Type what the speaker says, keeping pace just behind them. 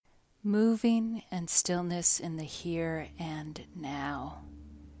moving and stillness in the here and now.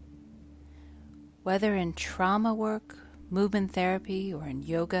 Whether in trauma work, movement therapy, or in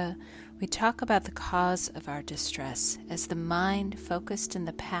yoga, we talk about the cause of our distress as the mind focused in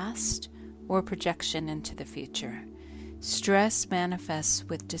the past or projection into the future. Stress manifests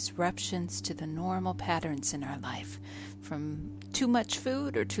with disruptions to the normal patterns in our life, from too much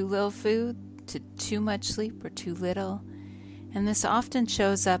food or too little food to too much sleep or too little. And this often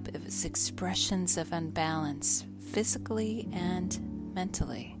shows up as expressions of unbalance, physically and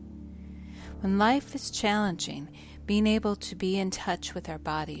mentally. When life is challenging, being able to be in touch with our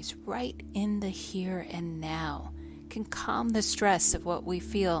bodies right in the here and now can calm the stress of what we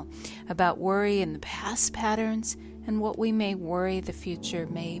feel about worry in the past patterns and what we may worry the future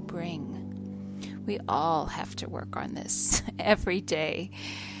may bring. We all have to work on this every day.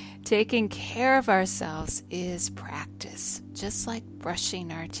 Taking care of ourselves is practice, just like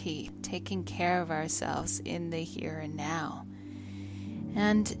brushing our teeth, taking care of ourselves in the here and now.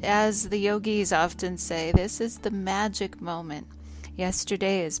 And as the yogis often say, this is the magic moment.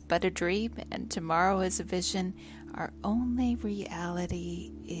 Yesterday is but a dream, and tomorrow is a vision. Our only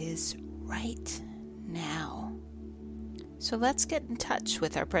reality is right now. So let's get in touch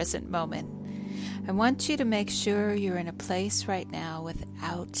with our present moment. I want you to make sure you're in a place right now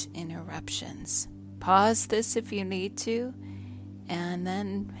without interruptions. Pause this if you need to, and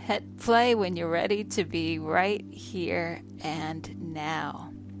then hit play when you're ready to be right here and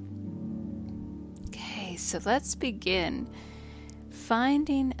now. Okay, so let's begin.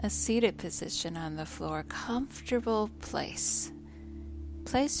 Finding a seated position on the floor, comfortable place.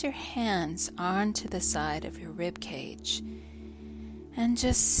 Place your hands onto the side of your rib cage and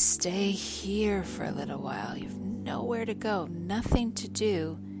just stay here for a little while. You've nowhere to go, nothing to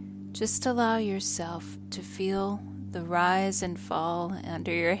do. Just allow yourself to feel the rise and fall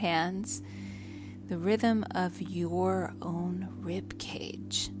under your hands, the rhythm of your own rib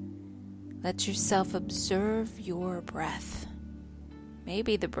cage. Let yourself observe your breath.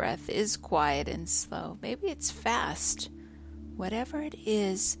 Maybe the breath is quiet and slow. Maybe it's fast. Whatever it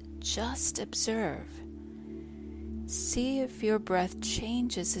is, just observe. See if your breath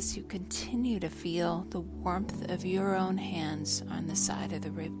changes as you continue to feel the warmth of your own hands on the side of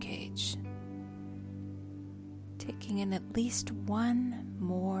the rib cage. Taking in at least one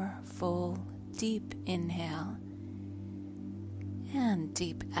more full, deep inhale and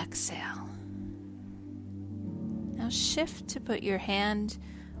deep exhale. Now shift to put your hand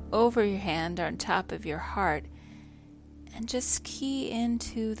over your hand on top of your heart and just key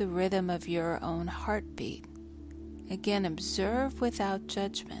into the rhythm of your own heartbeat. Again, observe without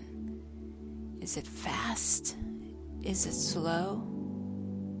judgment. Is it fast? Is it slow?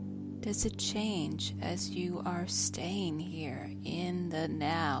 Does it change as you are staying here in the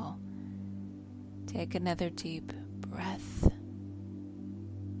now? Take another deep breath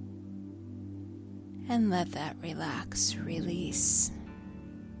and let that relax, release.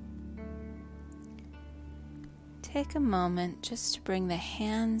 Take a moment just to bring the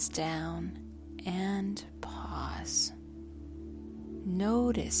hands down and pause.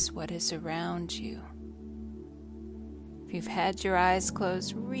 Notice what is around you. If you've had your eyes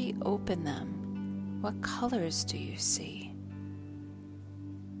closed, reopen them. What colors do you see?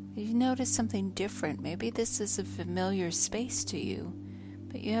 If you notice something different, maybe this is a familiar space to you,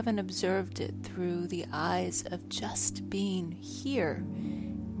 but you haven't observed it through the eyes of just being here,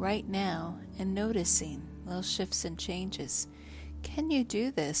 right now, and noticing little shifts and changes. Can you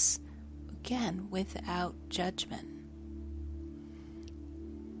do this, again, without judgment?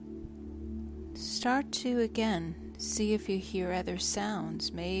 Start to, again, see if you hear other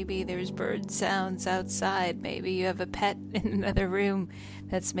sounds. Maybe there's bird sounds outside. Maybe you have a pet in another room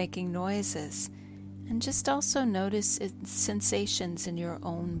that's making noises. And just also notice sensations in your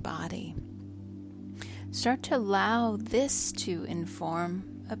own body. Start to allow this to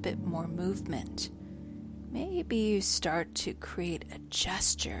inform a bit more movement. Maybe you start to create a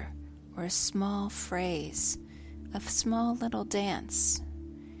gesture or a small phrase, a small little dance.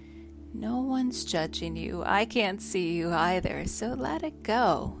 No one's judging you. I can't see you either, so let it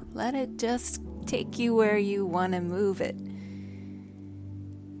go. Let it just take you where you want to move it.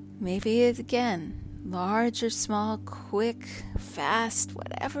 Maybe it's, again, large or small, quick, fast,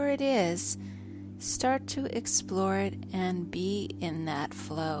 whatever it is, start to explore it and be in that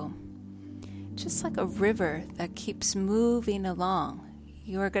flow. Just like a river that keeps moving along.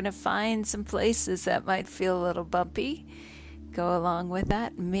 You're going to find some places that might feel a little bumpy. Go along with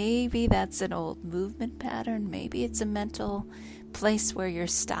that. Maybe that's an old movement pattern. Maybe it's a mental place where you're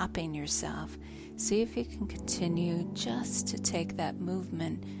stopping yourself. See if you can continue just to take that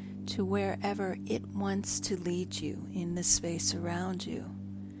movement to wherever it wants to lead you in the space around you.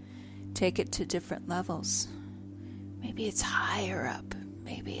 Take it to different levels. Maybe it's higher up,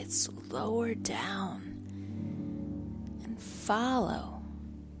 maybe it's lower down. And follow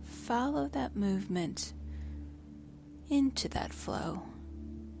that movement into that flow,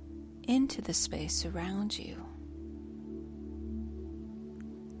 into the space around you.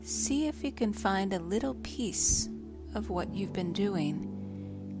 See if you can find a little piece of what you've been doing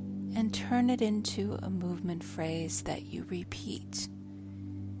and turn it into a movement phrase that you repeat.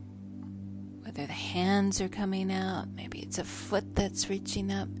 Whether the hands are coming out, maybe it's a foot that's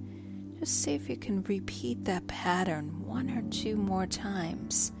reaching up, just see if you can repeat that pattern one or two more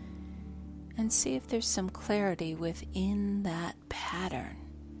times and see if there's some clarity within that pattern.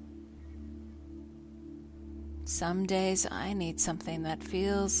 Some days I need something that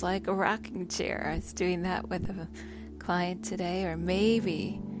feels like a rocking chair. I was doing that with a client today, or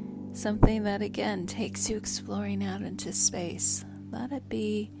maybe something that again takes you exploring out into space. Let it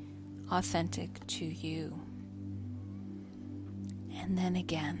be authentic to you. And then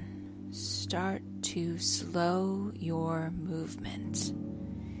again, start to slow your movement.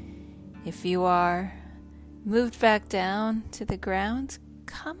 If you are moved back down to the ground,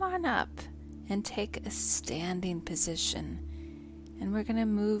 come on up and take a standing position. And we're going to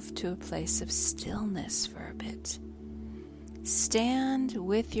move to a place of stillness for a bit. Stand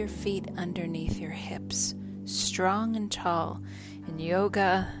with your feet underneath your hips, strong and tall. In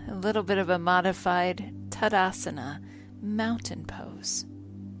yoga, a little bit of a modified Tadasana, mountain pose.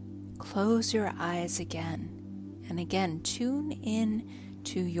 Close your eyes again, and again tune in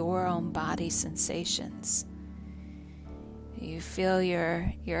to your own body sensations. You feel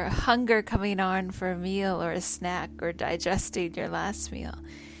your hunger coming on for a meal or a snack, or digesting your last meal.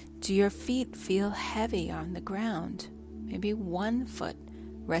 Do your feet feel heavy on the ground? Maybe one foot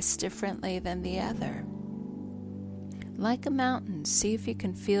rests differently than the other. Like a mountain, see if you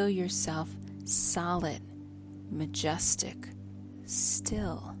can feel yourself solid, majestic,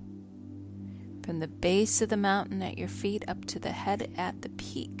 still. From the base of the mountain at your feet up to the head at the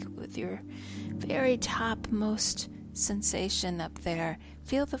peak, with your very topmost sensation up there,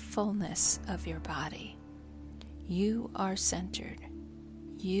 feel the fullness of your body. You are centered.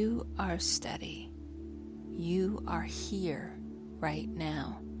 You are steady. You are here right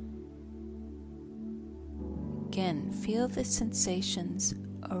now. Again, feel the sensations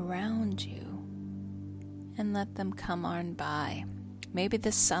around you and let them come on by. Maybe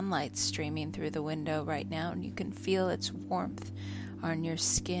the sunlight's streaming through the window right now and you can feel its warmth on your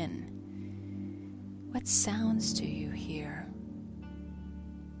skin. What sounds do you hear?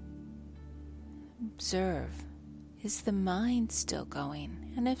 Observe. Is the mind still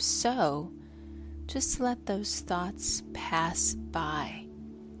going? And if so, just let those thoughts pass by.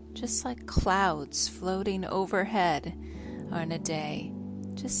 Just like clouds floating overhead on a day.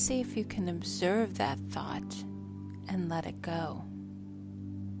 Just see if you can observe that thought and let it go.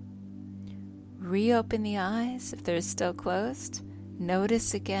 Reopen the eyes if they're still closed.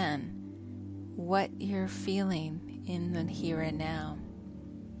 Notice again what you're feeling in the here and now.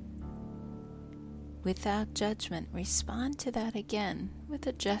 Without judgment, respond to that again with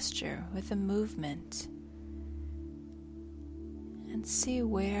a gesture, with a movement, and see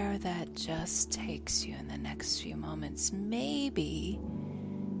where that just takes you in the next few moments. Maybe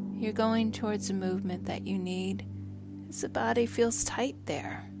you're going towards a movement that you need as the body feels tight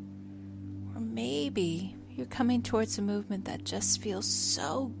there. Or maybe you're coming towards a movement that just feels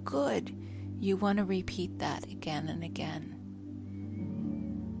so good you want to repeat that again and again.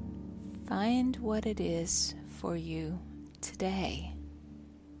 Find what it is for you today,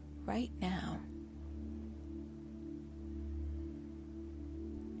 right now.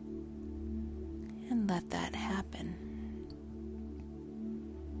 And let that happen.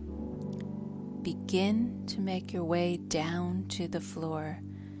 Begin to make your way down to the floor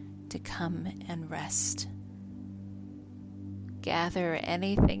to come and rest. Gather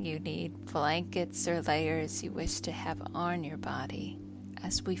anything you need, blankets or layers you wish to have on your body,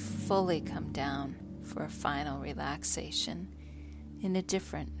 as we fully come down for a final relaxation in a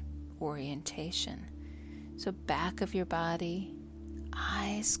different orientation. So back of your body,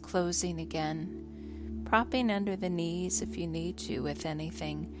 eyes closing again, propping under the knees if you need to with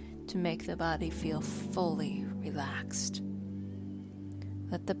anything to make the body feel fully relaxed.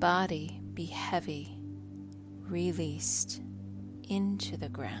 Let the body be heavy, released into the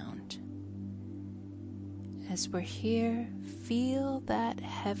ground. As we're here, feel that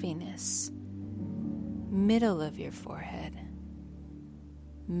heaviness, middle of your forehead,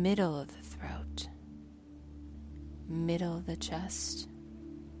 middle of the throat, middle of the chest,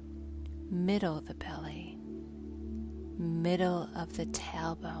 middle of the belly, middle of the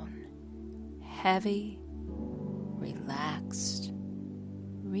tailbone, heavy, relaxed,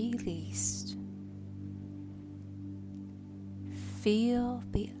 released. Feel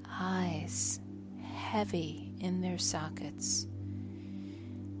the eyes heavy in their sockets,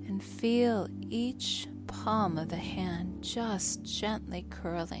 and feel each palm of the hand just gently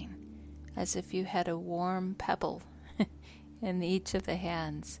curling, as if you had a warm pebble in each of the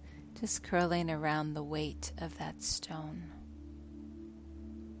hands, just curling around the weight of that stone.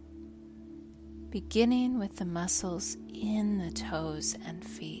 Beginning with the muscles in the toes and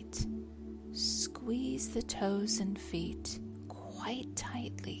feet, squeeze the toes and feet quite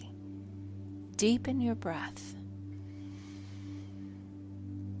tightly. Deepen your breath.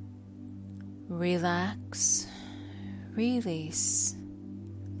 Relax, release,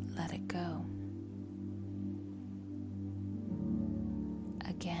 let it go.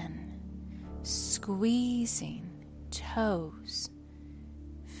 Again, squeezing toes,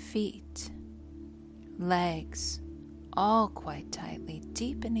 feet, legs, all quite tightly,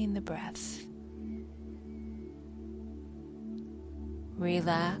 deepening the breath.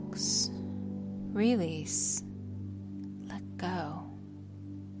 Relax, release, let go.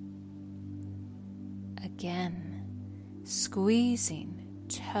 Again, squeezing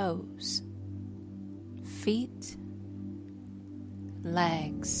toes, feet,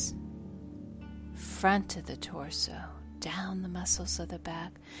 legs, front of the torso, down the muscles of the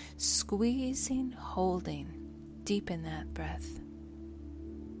back, squeezing, holding, deepen that breath.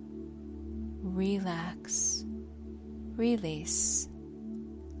 Relax, release,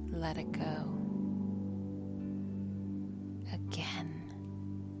 let it go.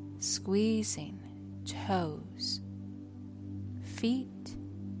 Again, squeezing toes, feet,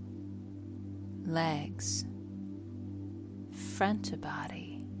 legs, front of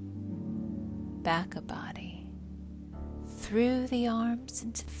body, back of body, through the arms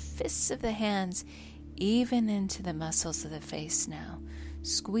into the fists of the hands, even into the muscles of the face now,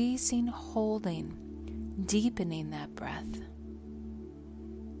 squeezing, holding, deepening that breath.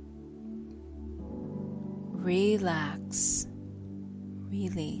 Relax,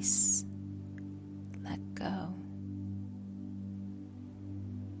 release, let go.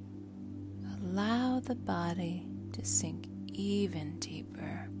 Allow the body to sink even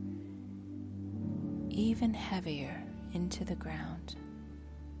deeper, even heavier into the ground.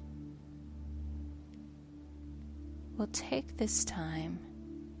 We'll take this time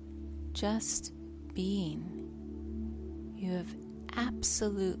just being. You have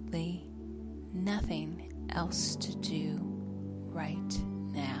absolutely nothing else to do right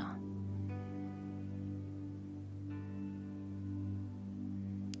now.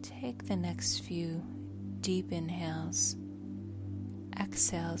 Take the next few deep inhales,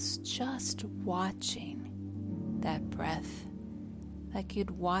 exhales, just watching that breath like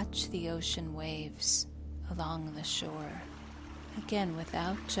you'd watch the ocean waves along the shore. Again,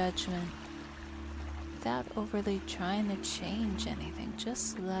 without judgment, without overly trying to change anything,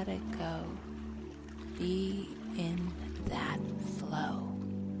 just let it go. Be in that flow.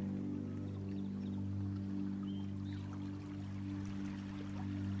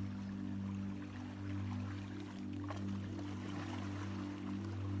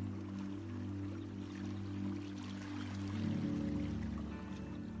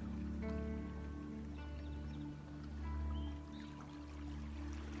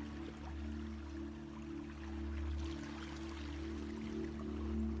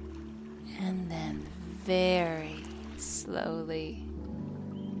 And then very slowly,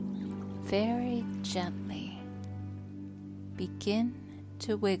 very gently, begin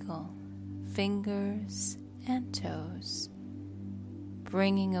to wiggle fingers and toes,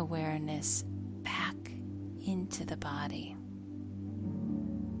 bringing awareness back into the body.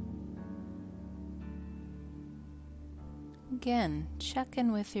 Again, check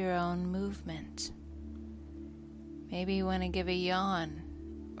in with your own movement. Maybe you want to give a yawn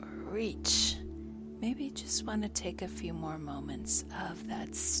or reach. Maybe you just want to take a few more moments of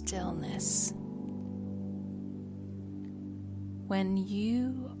that stillness. When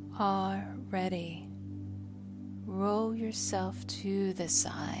you are ready, roll yourself to the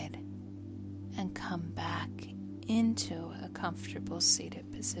side and come back into a comfortable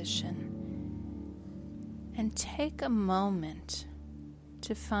seated position. And take a moment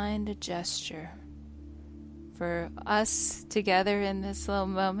to find a gesture for us together in this little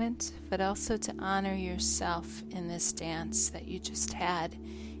moment, but also to honor yourself in this dance that you just had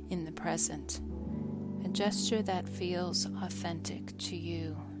in the present. A gesture that feels authentic to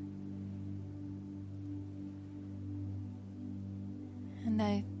you. And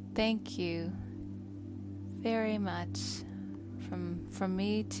I Thank you very much from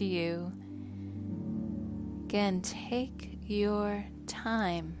me to you. Again, take your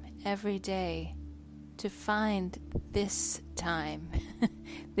time every day to find this time,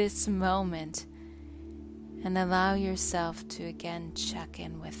 this moment, and allow yourself to again check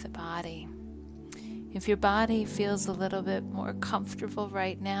in with the body. If your body feels a little bit more comfortable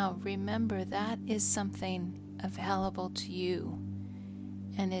right now, remember that is something available to you,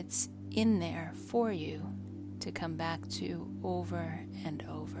 and it's in there for you to come back to over and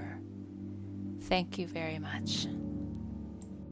over. Thank you very much.